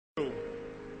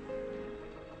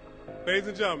Ladies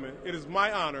and gentlemen, it is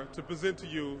my honor to present to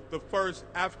you the first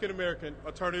African-American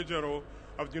Attorney General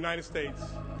of the United States,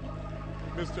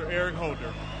 Mr. Eric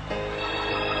Holder.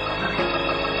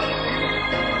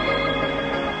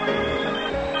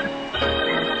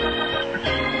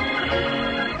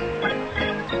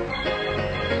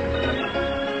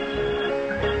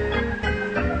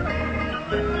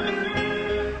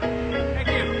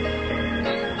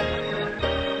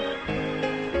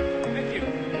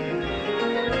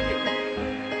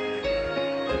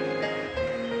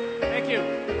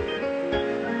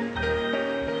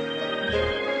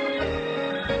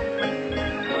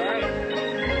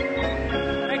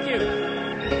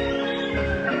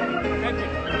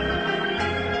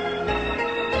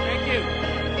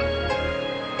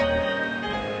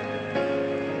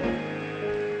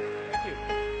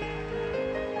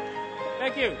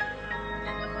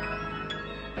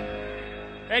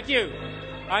 Thank you.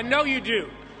 I know you do.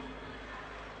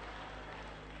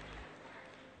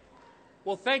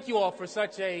 Well, thank you all for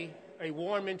such a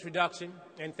warm introduction,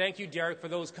 and thank you, Derek, for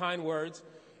those kind words.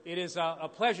 It is a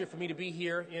pleasure for me to be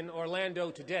here in Orlando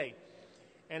today,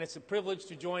 and it's a privilege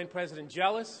to join President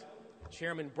Jealous,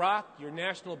 Chairman Brock, your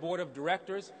National Board of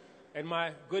Directors, and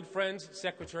my good friends,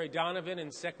 Secretary Donovan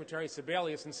and Secretary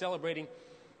Sebelius, in celebrating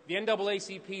the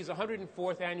NAACP's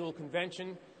 104th Annual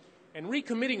Convention and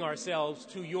recommitting ourselves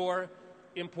to your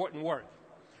important work.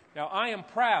 Now, I am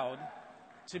proud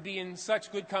to be in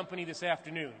such good company this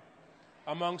afternoon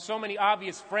among so many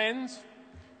obvious friends,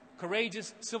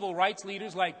 courageous civil rights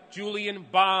leaders like Julian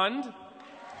Bond,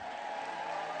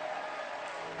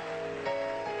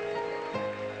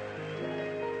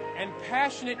 and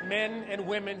passionate men and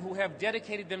women who have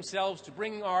dedicated themselves to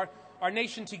bringing our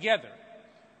nation together,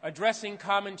 addressing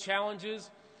common challenges,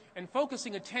 and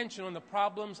focusing attention on the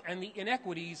problems and the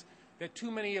inequities that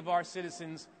too many of our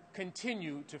citizens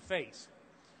continue to face.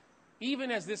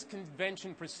 Even as this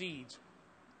convention proceeds,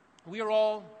 we are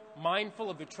all mindful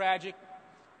of the tragic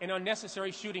and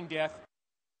unnecessary shooting death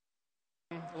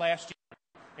last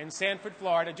year in Sanford,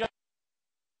 Florida.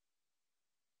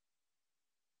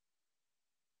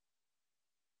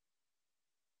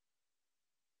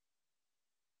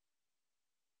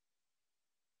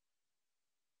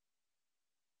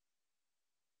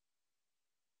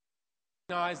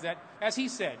 That, as he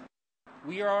said,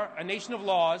 we are a nation of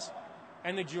laws,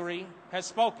 and the jury has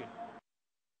spoken.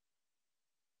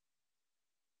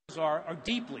 Are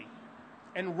deeply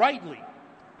and rightly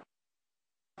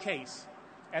case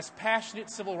as passionate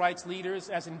civil rights leaders,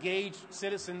 as engaged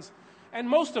citizens, and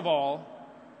most of all,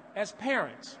 as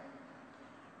parents.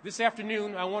 This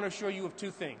afternoon, I want to assure you of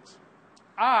two things.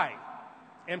 I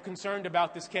am concerned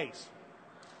about this case,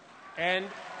 and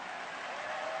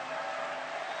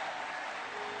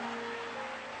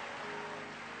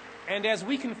as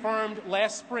we confirmed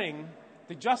last spring,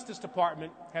 the Justice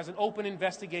Department has an open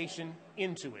investigation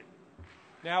into it.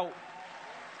 Now,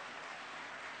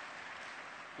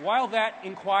 while that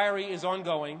inquiry is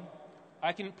ongoing,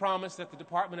 I can promise that the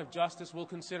Department of Justice will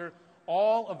consider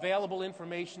all available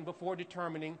information before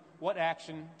determining what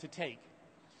action to take.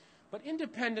 But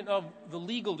independent of the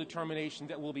legal determination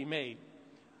that will be made,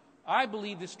 I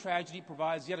believe this tragedy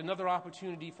provides yet another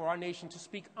opportunity for our nation to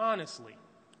speak honestly,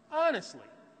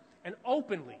 and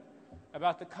openly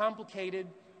about the complicated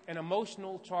and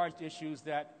emotional charged issues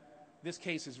that this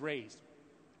case has raised.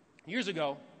 Years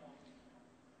ago,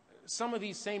 some of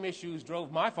these same issues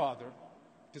drove my father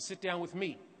to sit down with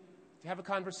me to have a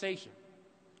conversation,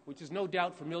 which is no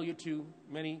doubt familiar to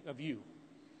many of you,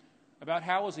 about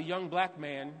how, as a young black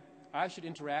man, I should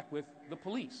interact with the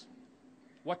police,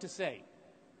 what to say,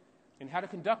 and how to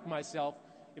conduct myself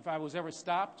if I was ever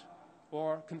stopped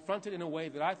or confronted in a way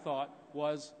that I thought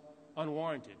was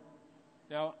unwarranted.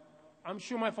 Now, I'm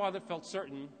sure my father felt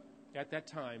certain at that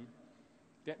time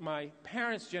that my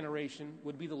parents' generation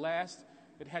would be the last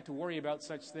that had to worry about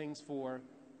such things for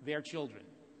their children.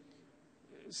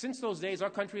 Since those days, our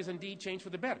country has indeed changed for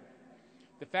the better.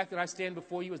 The fact that I stand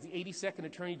before you as the 82nd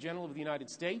Attorney General of the United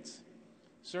States,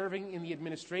 serving in the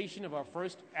administration of our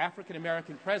first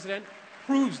African-American president,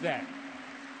 proves that.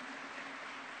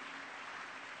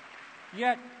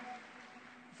 Yet,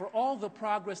 for all the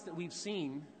progress that we've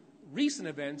seen, recent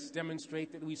events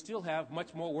demonstrate that we still have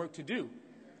much more work to do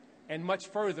and much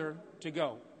further to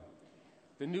go.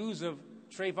 The news of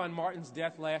Trayvon Martin's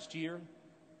death last year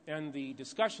and the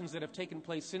discussions that have taken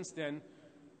place since then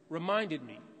reminded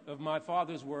me of my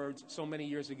father's words so many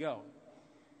years ago.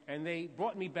 And they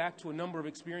brought me back to a number of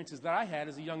experiences that I had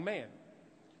as a young man,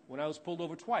 when I was pulled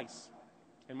over twice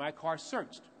and my car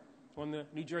searched on the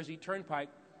New Jersey Turnpike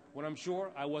when I'm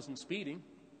sure I wasn't speeding,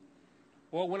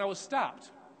 or when I was stopped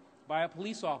by a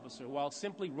police officer while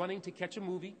simply running to catch a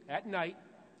movie at night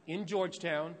in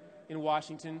Georgetown in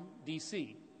Washington,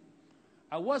 D.C.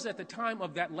 I was, at the time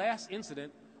of that last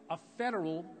incident, a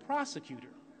federal prosecutor.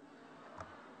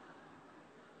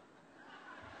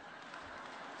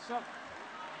 So,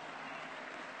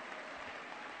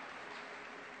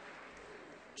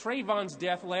 Trayvon's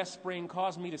death last spring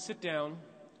caused me to sit down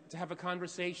to have a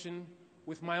conversation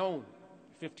with my own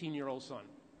 15-year-old son,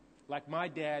 like my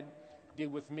dad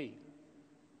did with me.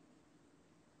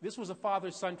 This was a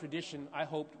father-son tradition I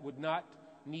hoped would not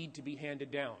need to be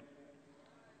handed down.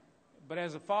 But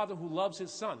as a father who loves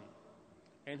his son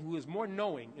and who is more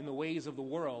knowing in the ways of the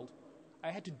world,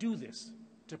 I had to do this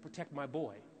to protect my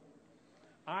boy.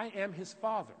 I am his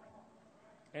father,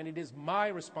 and it is my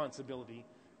responsibility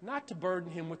not to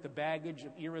burden him with the baggage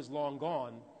of eras long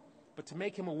gone, but to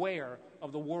make him aware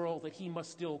of the world that he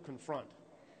must still confront.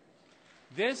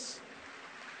 This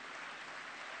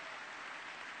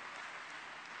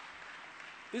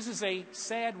is a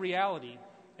sad reality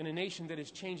in a nation that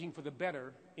is changing for the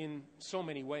better in so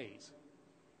many ways.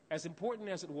 As important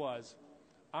as it was,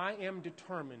 I am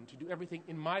determined to do everything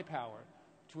in my power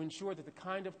to ensure that the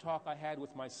kind of talk I had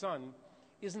with my son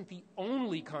isn't the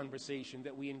only conversation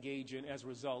that we engage in as a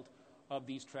result of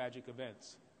these tragic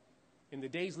events. In the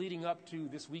days leading up to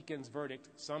this weekend's verdict,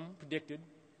 some predicted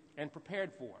and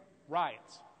prepared for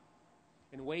riots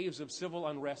and waves of civil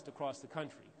unrest across the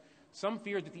country. Some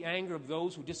feared that the anger of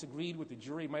those who disagreed with the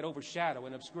jury might overshadow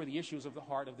and obscure the issues of the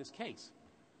heart of this case.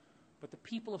 But the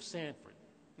people of Sanford,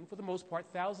 and for the most part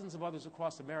thousands of others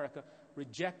across America,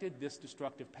 rejected this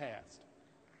destructive past.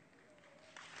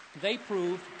 They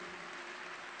proved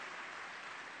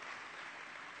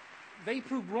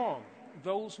wrong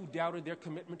those who doubted their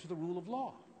commitment to the rule of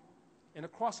law. And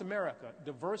across America,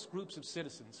 diverse groups of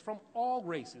citizens from all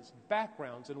races,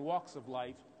 backgrounds, and walks of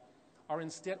life are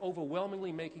instead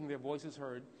overwhelmingly making their voices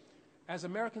heard, as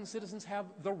American citizens have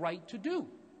the right to do,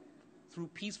 through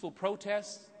peaceful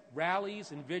protests,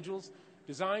 rallies, and vigils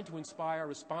designed to inspire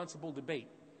responsible debate,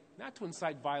 not to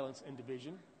incite violence and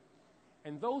division.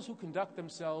 And those who conduct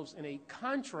themselves in a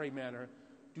contrary manner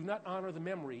do not honor the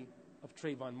memory of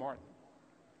Trayvon Martin.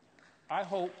 I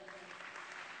hope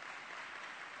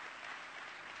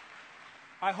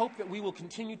that we will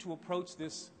continue to approach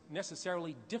this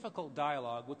necessarily difficult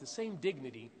dialogue with the same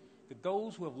dignity that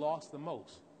those who have lost the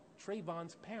most,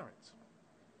 Trayvon's parents,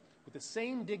 with the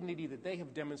same dignity that they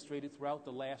have demonstrated throughout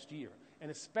the last year, and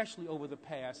especially over the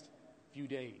past few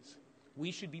days.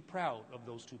 We should be proud of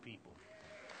those two people.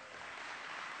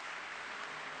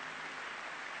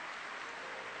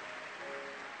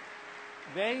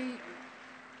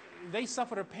 They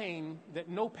suffered a pain that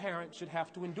no parent should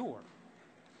have to endure,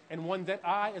 and one that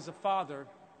I, as a father,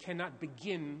 cannot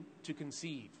begin to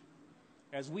conceive.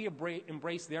 As we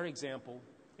embrace their example,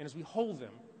 and as we hold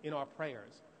them in our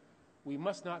prayers, we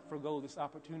must not forgo this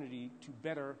opportunity to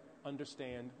better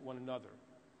understand one another.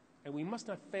 And we must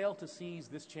not fail to seize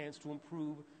this chance to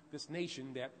improve this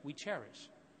nation that we cherish.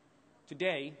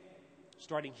 Today,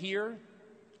 starting here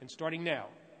and starting now,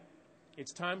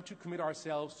 it's time to commit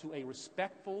ourselves to a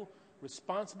respectful,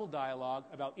 responsible dialogue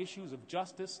about issues of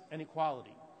justice and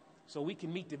equality, so we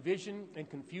can meet division and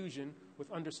confusion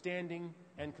with understanding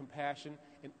and compassion,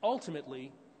 and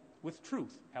ultimately with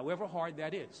truth, however hard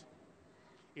that is.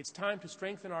 It's time to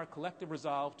strengthen our collective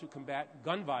resolve to combat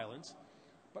gun violence,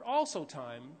 but also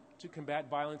time to combat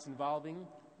violence involving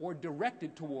or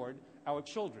directed toward our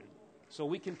children, so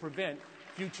we can prevent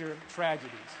future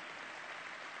tragedies.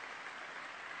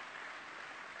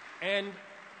 And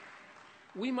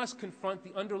we must confront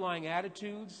the underlying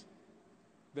attitudes,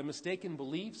 the mistaken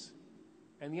beliefs,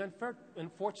 and the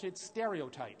unfortunate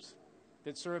stereotypes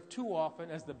that serve too often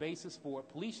as the basis for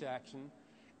police action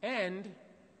and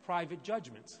private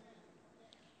judgments.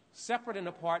 Separate and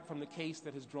apart from the case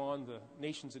that has drawn the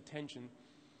nation's attention,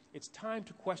 it's time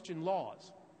to question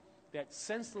laws that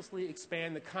senselessly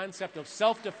expand the concept of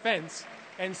self-defense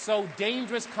and sow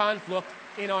dangerous conflict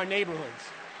in our neighborhoods.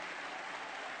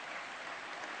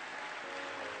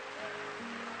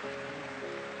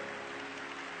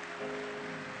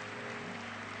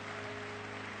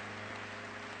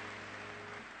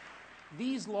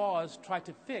 These laws try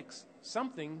to fix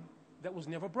something that was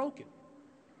never broken.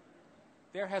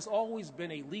 There has always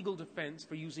been a legal defense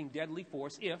for using deadly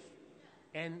force if,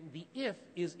 and the if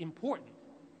is important,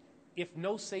 if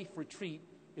no safe retreat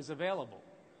is available.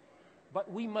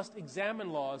 But we must examine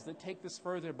laws that take this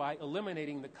further by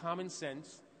eliminating the common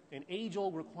sense and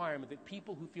age-old requirement that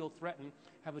people who feel threatened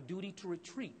have a duty to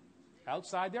retreat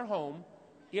outside their home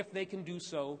if they can do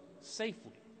so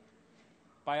safely,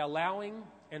 by allowing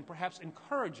and perhaps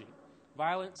encouraging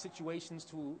violent situations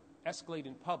to escalate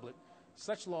in public,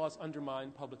 such laws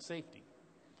undermine public safety.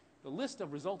 The list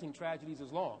of resulting tragedies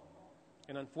is long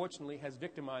and unfortunately has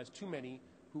victimized too many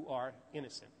who are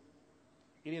innocent.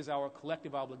 It is our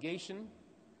collective obligation.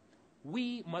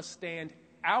 We must stand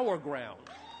our ground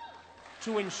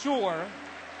to ensure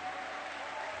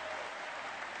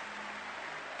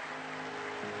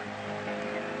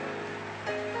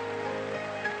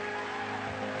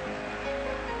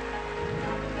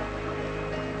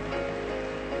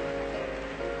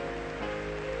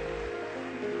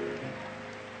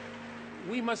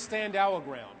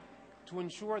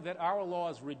that our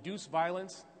laws reduce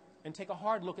violence and take a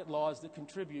hard look at laws that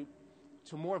contribute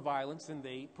to more violence than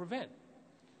they prevent.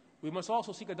 We must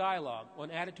also seek a dialogue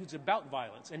on attitudes about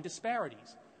violence and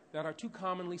disparities that are too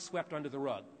commonly swept under the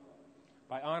rug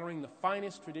by honoring the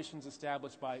finest traditions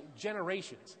established by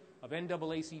generations of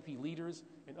NAACP leaders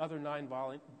and other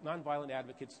nonviolent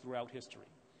advocates throughout history,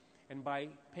 and by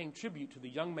paying tribute to the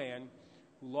young man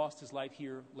who lost his life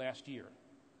here last year,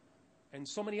 and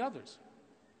so many others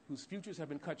whose futures have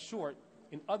been cut short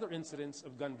in other incidents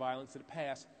of gun violence that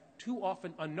pass too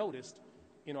often unnoticed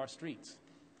in our streets.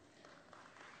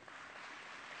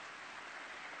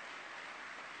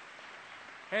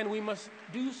 And we must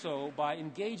do so by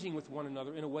engaging with one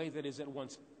another in a way that is at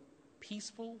once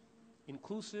peaceful,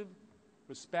 inclusive,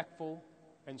 respectful,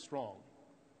 and strong.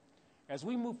 As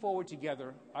we move forward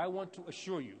together, I want to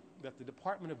assure you that the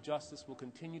Department of Justice will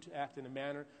continue to act in a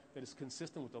manner that is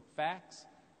consistent with the facts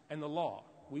and the law.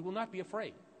 We will not be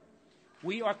afraid.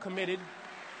 We are committed.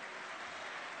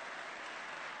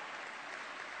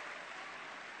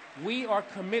 We are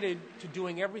committed to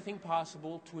doing everything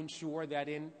possible to ensure that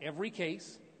in every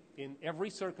case, in every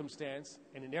circumstance,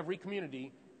 and in every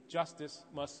community, justice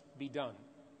must be done.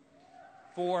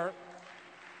 For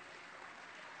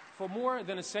more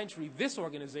than a century, this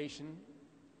organization,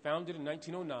 founded in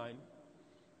 1909,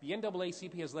 the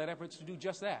NAACP has led efforts to do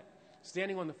just that,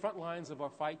 standing on the front lines of our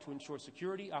fight to ensure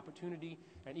security, opportunity,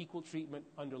 and equal treatment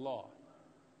under law.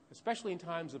 Especially in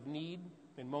times of need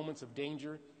and moments of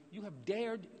danger, you have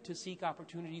dared to seek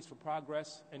opportunities for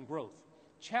progress and growth,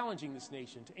 challenging this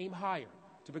nation to aim higher,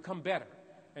 to become better,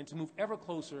 and to move ever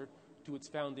closer to its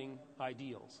founding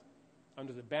ideals.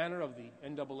 Under the banner of the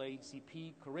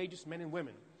NAACP, courageous men and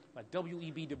women like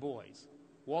W.E.B. Du Bois,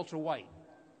 Walter White,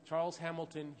 Charles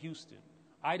Hamilton Houston,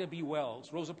 Ida B.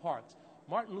 Wells, Rosa Parks,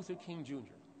 Martin Luther King Jr.,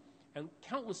 and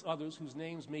countless others whose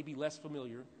names may be less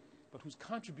familiar, but whose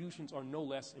contributions are no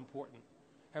less important,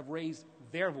 have raised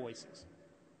their voices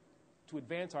to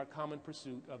advance our common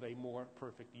pursuit of a more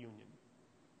perfect union.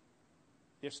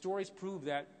 Their stories prove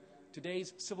that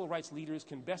today's civil rights leaders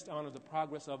can best honor the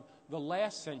progress of the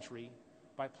last century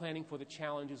by planning for the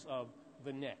challenges of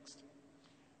the next.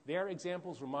 Their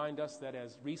examples remind us that,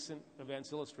 as recent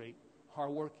events illustrate, our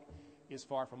work is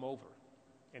far from over,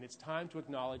 and it's time to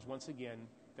acknowledge once again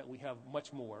that we have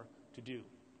much more to do.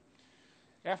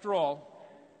 After all,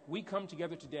 we come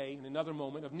together today in another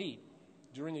moment of need,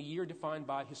 during a year defined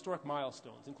by historic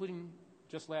milestones, including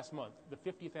just last month, the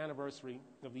 50th anniversary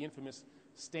of the infamous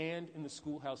Stand in the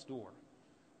Schoolhouse Door,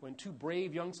 when two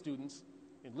brave young students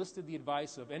enlisted the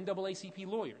advice of NAACP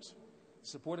lawyers, the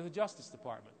support of the Justice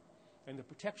Department, and the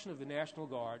protection of the National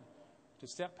Guard to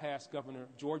step past Governor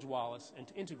George Wallace and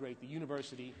to integrate the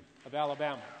University of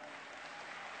Alabama.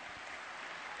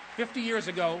 50 years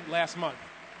ago, last month,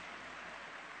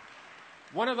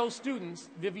 one of those students,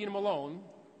 Vivian Malone,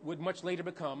 would much later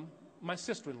become my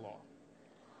sister-in-law.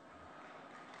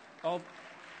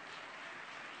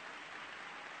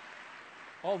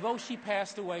 Although she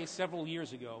passed away several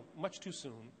years ago, much too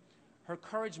soon, her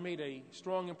courage made a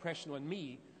strong impression on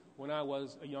me when I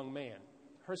was a young man.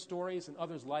 Her stories and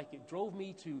others like it drove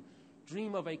me to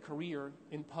dream of a career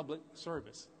in public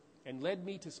service and led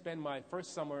me to spend my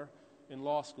first summer in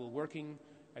law school working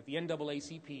at the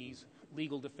NAACP's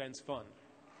Legal Defense Fund.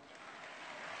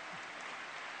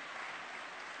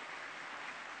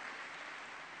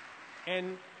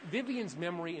 And Vivian's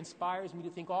memory inspires me to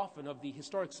think often of the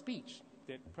historic speech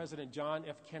that President John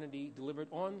F. Kennedy delivered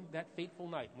on that fateful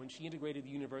night when she integrated the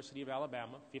University of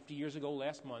Alabama 50 years ago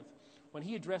last month, when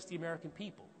he addressed the American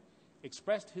people,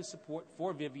 expressed his support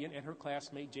for Vivian and her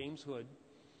classmate James Hood,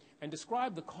 and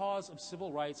described the cause of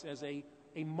civil rights as a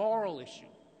moral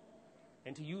issue,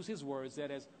 and to use his words,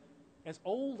 that as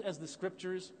old as the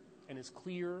scriptures and as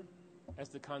clear as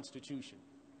the Constitution.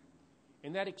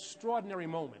 In that extraordinary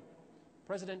moment,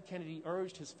 President Kennedy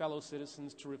urged his fellow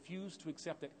citizens to refuse to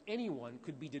accept that anyone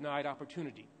could be denied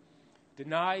opportunity,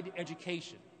 denied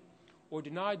education, or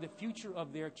denied the future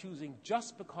of their choosing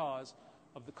just because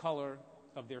of the color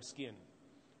of their skin.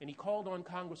 and he called on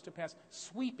Congress to pass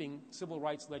sweeping civil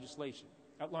rights legislation,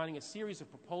 outlining a series of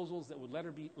proposals that would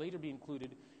later be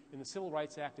included in the Civil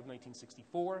Rights Act of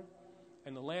 1964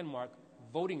 and the landmark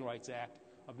Voting Rights Act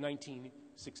of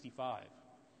 1965.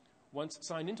 Once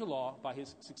signed into law by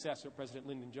his successor, President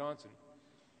Lyndon Johnson,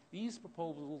 these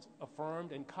proposals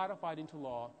affirmed and codified into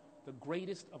law the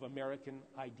greatest of American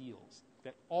ideals,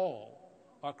 that all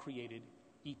are created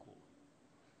equal.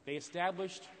 They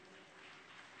established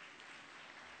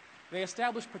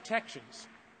protections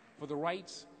for the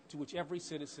rights to which every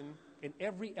citizen and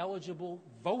every eligible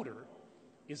voter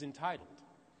is entitled.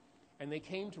 And they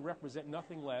came to represent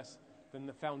nothing less than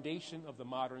the foundation of the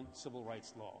modern civil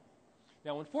rights law.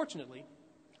 Now, unfortunately,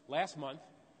 last month,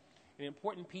 an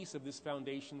important piece of this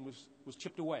foundation was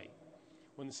chipped away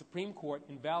when the Supreme Court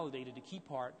invalidated a key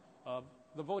part of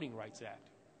the Voting Rights Act.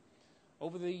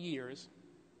 Over the years,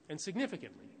 and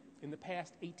significantly in the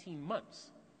past 18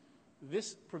 months,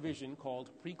 this provision, called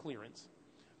preclearance,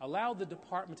 allowed the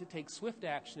department to take swift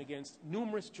action against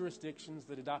numerous jurisdictions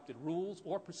that adopted rules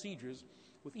or procedures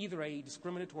with either a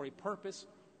discriminatory purpose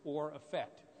or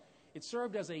effect. It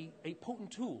served as a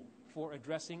potent tool for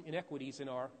addressing inequities in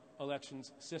our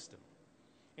elections system,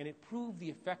 and it proved the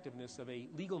effectiveness of a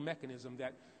legal mechanism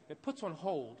that puts on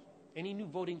hold any new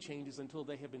voting changes until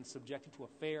they have been subjected to a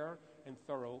fair and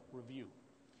thorough review.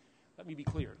 Let me be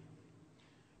clear.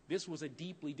 This was a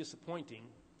deeply disappointing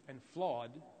and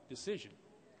flawed decision.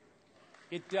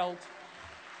 It dealt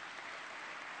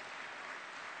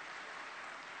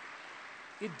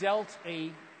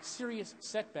a serious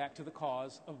setback to the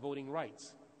cause of voting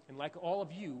rights. And like all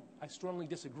of you, I strongly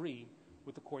disagree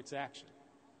with the court's action.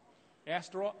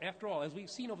 After all, as we've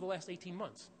seen over the last 18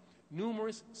 months,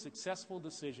 numerous successful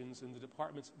decisions in the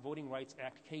department's Voting Rights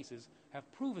Act cases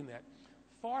have proven that,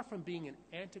 far from being an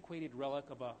antiquated relic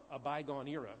of a bygone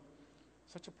era,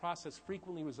 such a process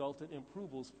frequently resulted in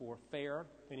approvals for fair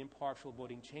and impartial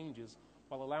voting changes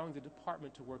while allowing the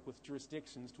department to work with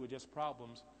jurisdictions to address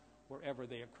problems wherever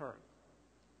they occur.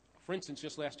 For instance,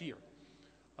 just last year,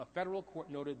 a federal court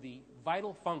noted the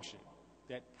vital function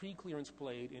that preclearance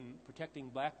played in protecting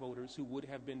black voters who would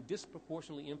have been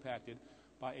disproportionately impacted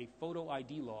by a photo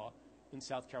ID law in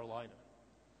South Carolina.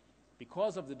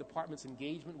 Because of the department's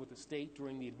engagement with the state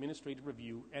during the administrative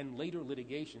review and later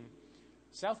litigation,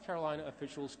 South Carolina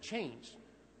officials changed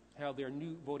how their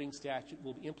new voting statute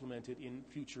will be implemented in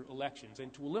future elections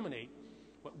and to eliminate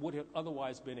what would have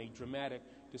otherwise been a dramatic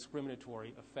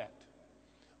discriminatory effect.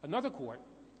 Another court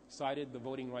cited the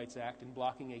Voting Rights Act in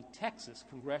blocking a Texas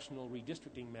congressional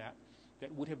redistricting map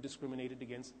that would have discriminated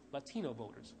against Latino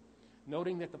voters,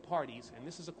 noting that the parties, and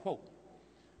this is a quote,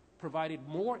 provided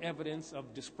more evidence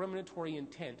of discriminatory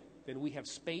intent than we have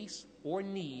space or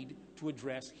need to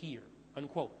address here,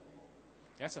 unquote.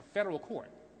 That's a federal court.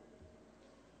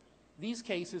 These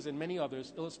cases and many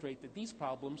others illustrate that these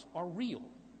problems are real.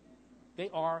 They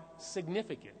are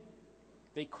significant.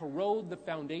 They corrode the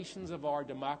foundations of our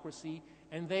democracy,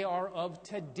 and they are of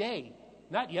today,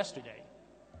 not yesterday.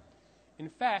 In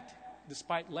fact,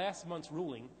 despite last month's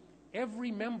ruling,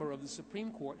 every member of the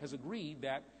Supreme Court has agreed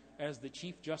that, as the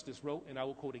Chief Justice wrote, and I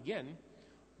will quote again,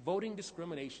 voting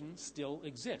discrimination still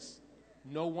exists.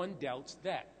 No one doubts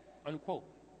that, unquote.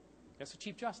 That's the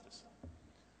Chief Justice.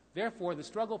 Therefore, the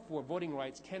struggle for voting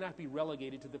rights cannot be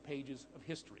relegated to the pages of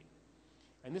history.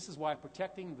 And this is why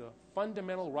protecting the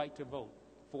fundamental right to vote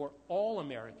for all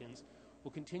Americans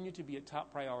will continue to be a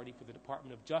top priority for the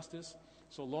Department of Justice,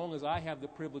 so long as I have the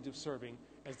privilege of serving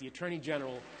as the Attorney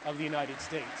General of the United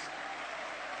States.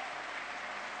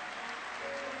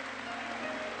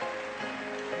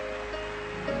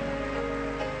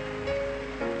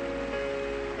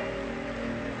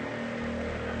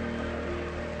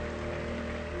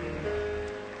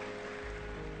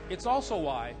 It's also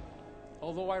why,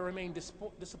 although I remain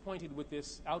disappointed with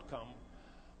this outcome,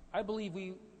 I believe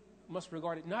we must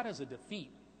regard it not as a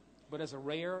defeat, but as a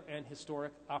rare and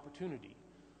historic opportunity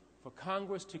for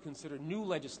Congress to consider new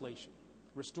legislation,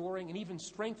 restoring and even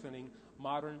strengthening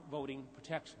modern voting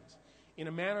protections in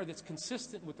a manner that's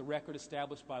consistent with the record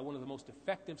established by one of the most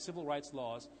effective civil rights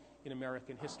laws in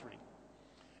American history.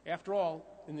 After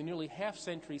all, in the nearly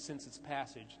half-century since its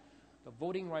passage, the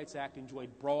Voting Rights Act enjoyed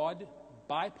broad,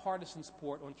 bipartisan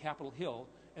support on Capitol Hill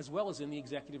as well as in the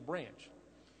executive branch.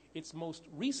 Its most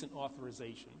recent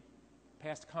authorization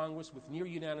passed Congress with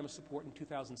near-unanimous support in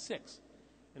 2006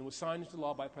 and was signed into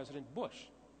law by President Bush,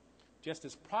 just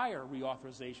as prior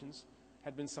reauthorizations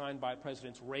had been signed by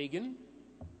Presidents Reagan,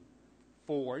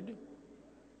 Ford,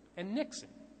 and Nixon,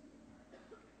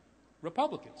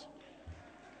 Republicans.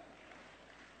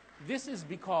 This is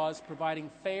because providing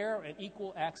fair and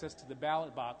equal access to the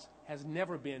ballot box has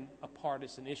never been a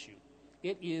partisan issue.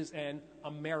 It is an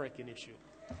American issue.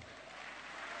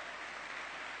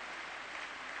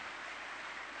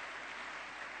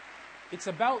 It's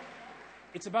about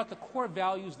the core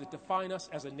values that define us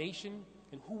as a nation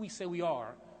and who we say we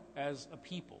are as a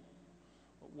people.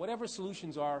 Whatever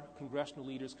solutions our congressional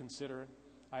leaders consider,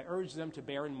 I urge them to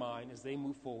bear in mind as they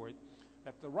move forward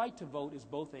that the right to vote is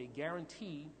both a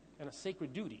guarantee and a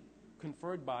sacred duty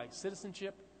conferred by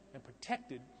citizenship and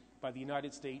protected by the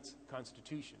United States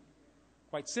Constitution.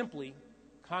 Quite simply,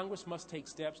 Congress must take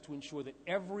steps to ensure that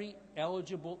every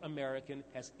eligible American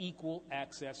has equal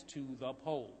access to the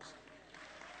polls.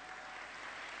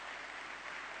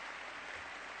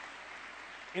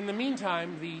 In the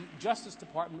meantime, the Justice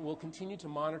Department will continue to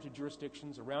monitor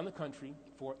jurisdictions around the country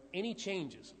for any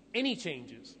changes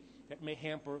that may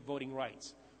hamper voting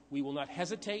rights. We will not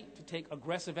hesitate to take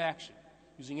aggressive action,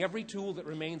 using every tool that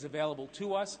remains available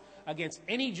to us against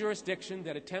any jurisdiction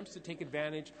that attempts to take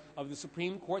advantage of the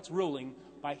Supreme Court's ruling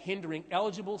by hindering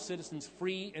eligible citizens'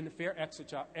 free and fair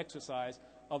exercise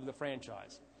of the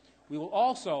franchise. We will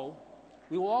also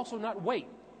not wait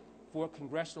for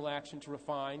congressional action to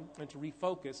refine and to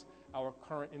refocus our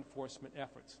current enforcement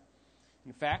efforts.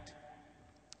 In fact,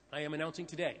 I am announcing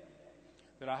today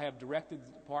that I have directed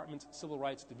the Department's Civil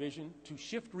Rights Division to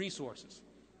shift resources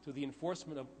to the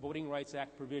enforcement of Voting Rights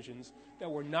Act provisions that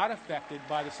were not affected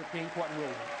by the Supreme Court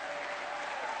ruling.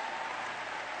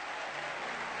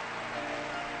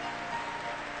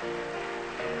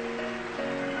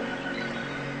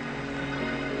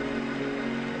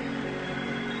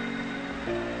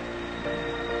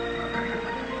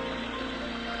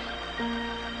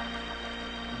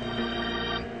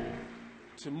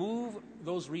 To move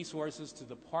those resources to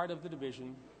the part of the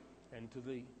division and to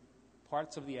the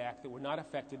parts of the Act that were not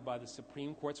affected by the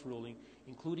Supreme Court's ruling,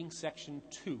 including Section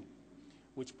 2,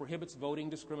 which prohibits voting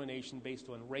discrimination based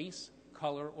on race,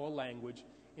 color, or language,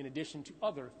 in addition to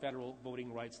other federal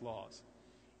voting rights laws.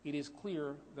 It is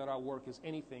clear that our work is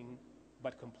anything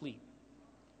but complete.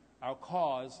 Our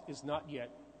cause is not yet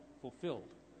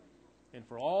fulfilled. And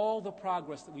for all the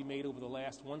progress that we made over the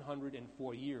last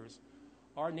 104 years,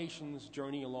 our nation's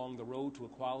journey along the road to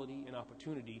equality and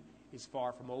opportunity is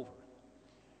far from over.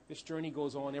 This journey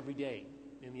goes on every day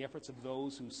in the efforts of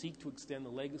those who seek to extend the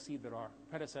legacy that our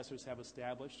predecessors have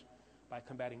established by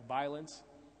combating violence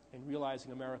and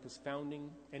realizing America's founding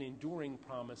and enduring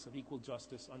promise of equal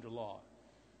justice under law.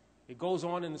 It goes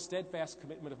on in the steadfast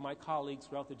commitment of my colleagues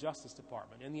throughout the Justice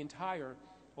Department and the entire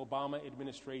Obama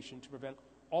administration to prevent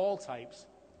all types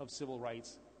of civil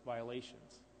rights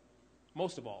violations.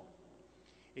 Most of all,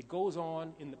 it goes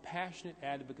on in the passionate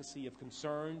advocacy of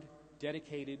concerned,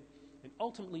 dedicated, and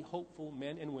ultimately hopeful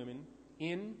men and women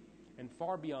in and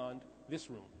far beyond this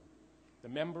room, the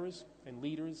members and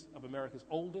leaders of America's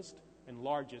oldest and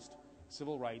largest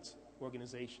civil rights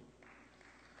organization.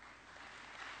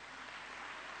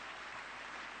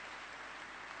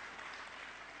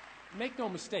 Make no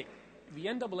mistake, the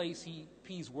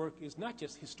NAACP's work is not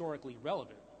just historically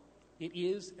relevant. It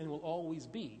is and will always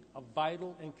be a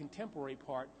vital and contemporary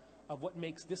part of what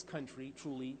makes this country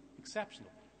truly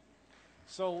exceptional.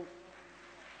 So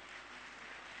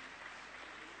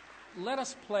let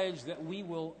us pledge that we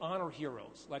will honor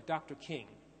heroes like Dr. King,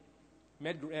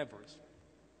 Medgar Evers,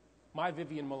 my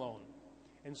Vivian Malone,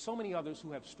 and so many others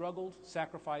who have struggled,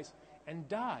 sacrificed, and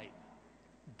died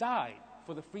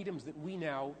for the freedoms that we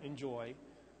now enjoy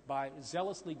by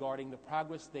zealously guarding the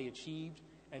progress they achieved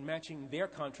and matching their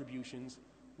contributions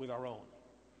with our own.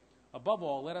 Above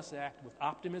all, let us act with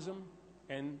optimism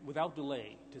and without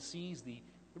delay to seize the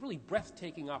really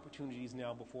breathtaking opportunities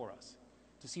now before us,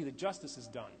 to see that justice is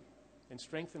done and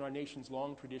strengthen our nation's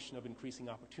long tradition of increasing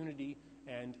opportunity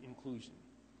and inclusion,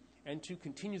 and to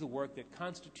continue the work that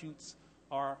constitutes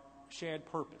our shared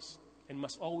purpose and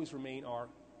must always remain our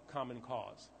common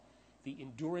cause, the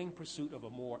enduring pursuit of a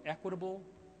more equitable,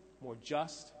 more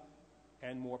just,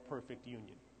 and more perfect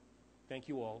union. Thank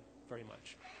you all very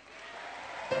much.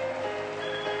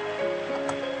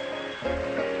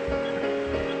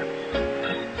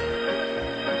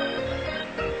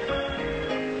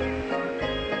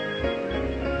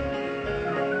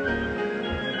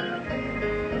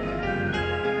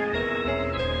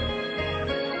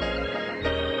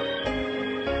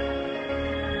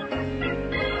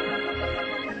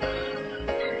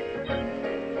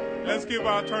 Let's give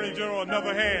our Attorney General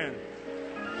another hand.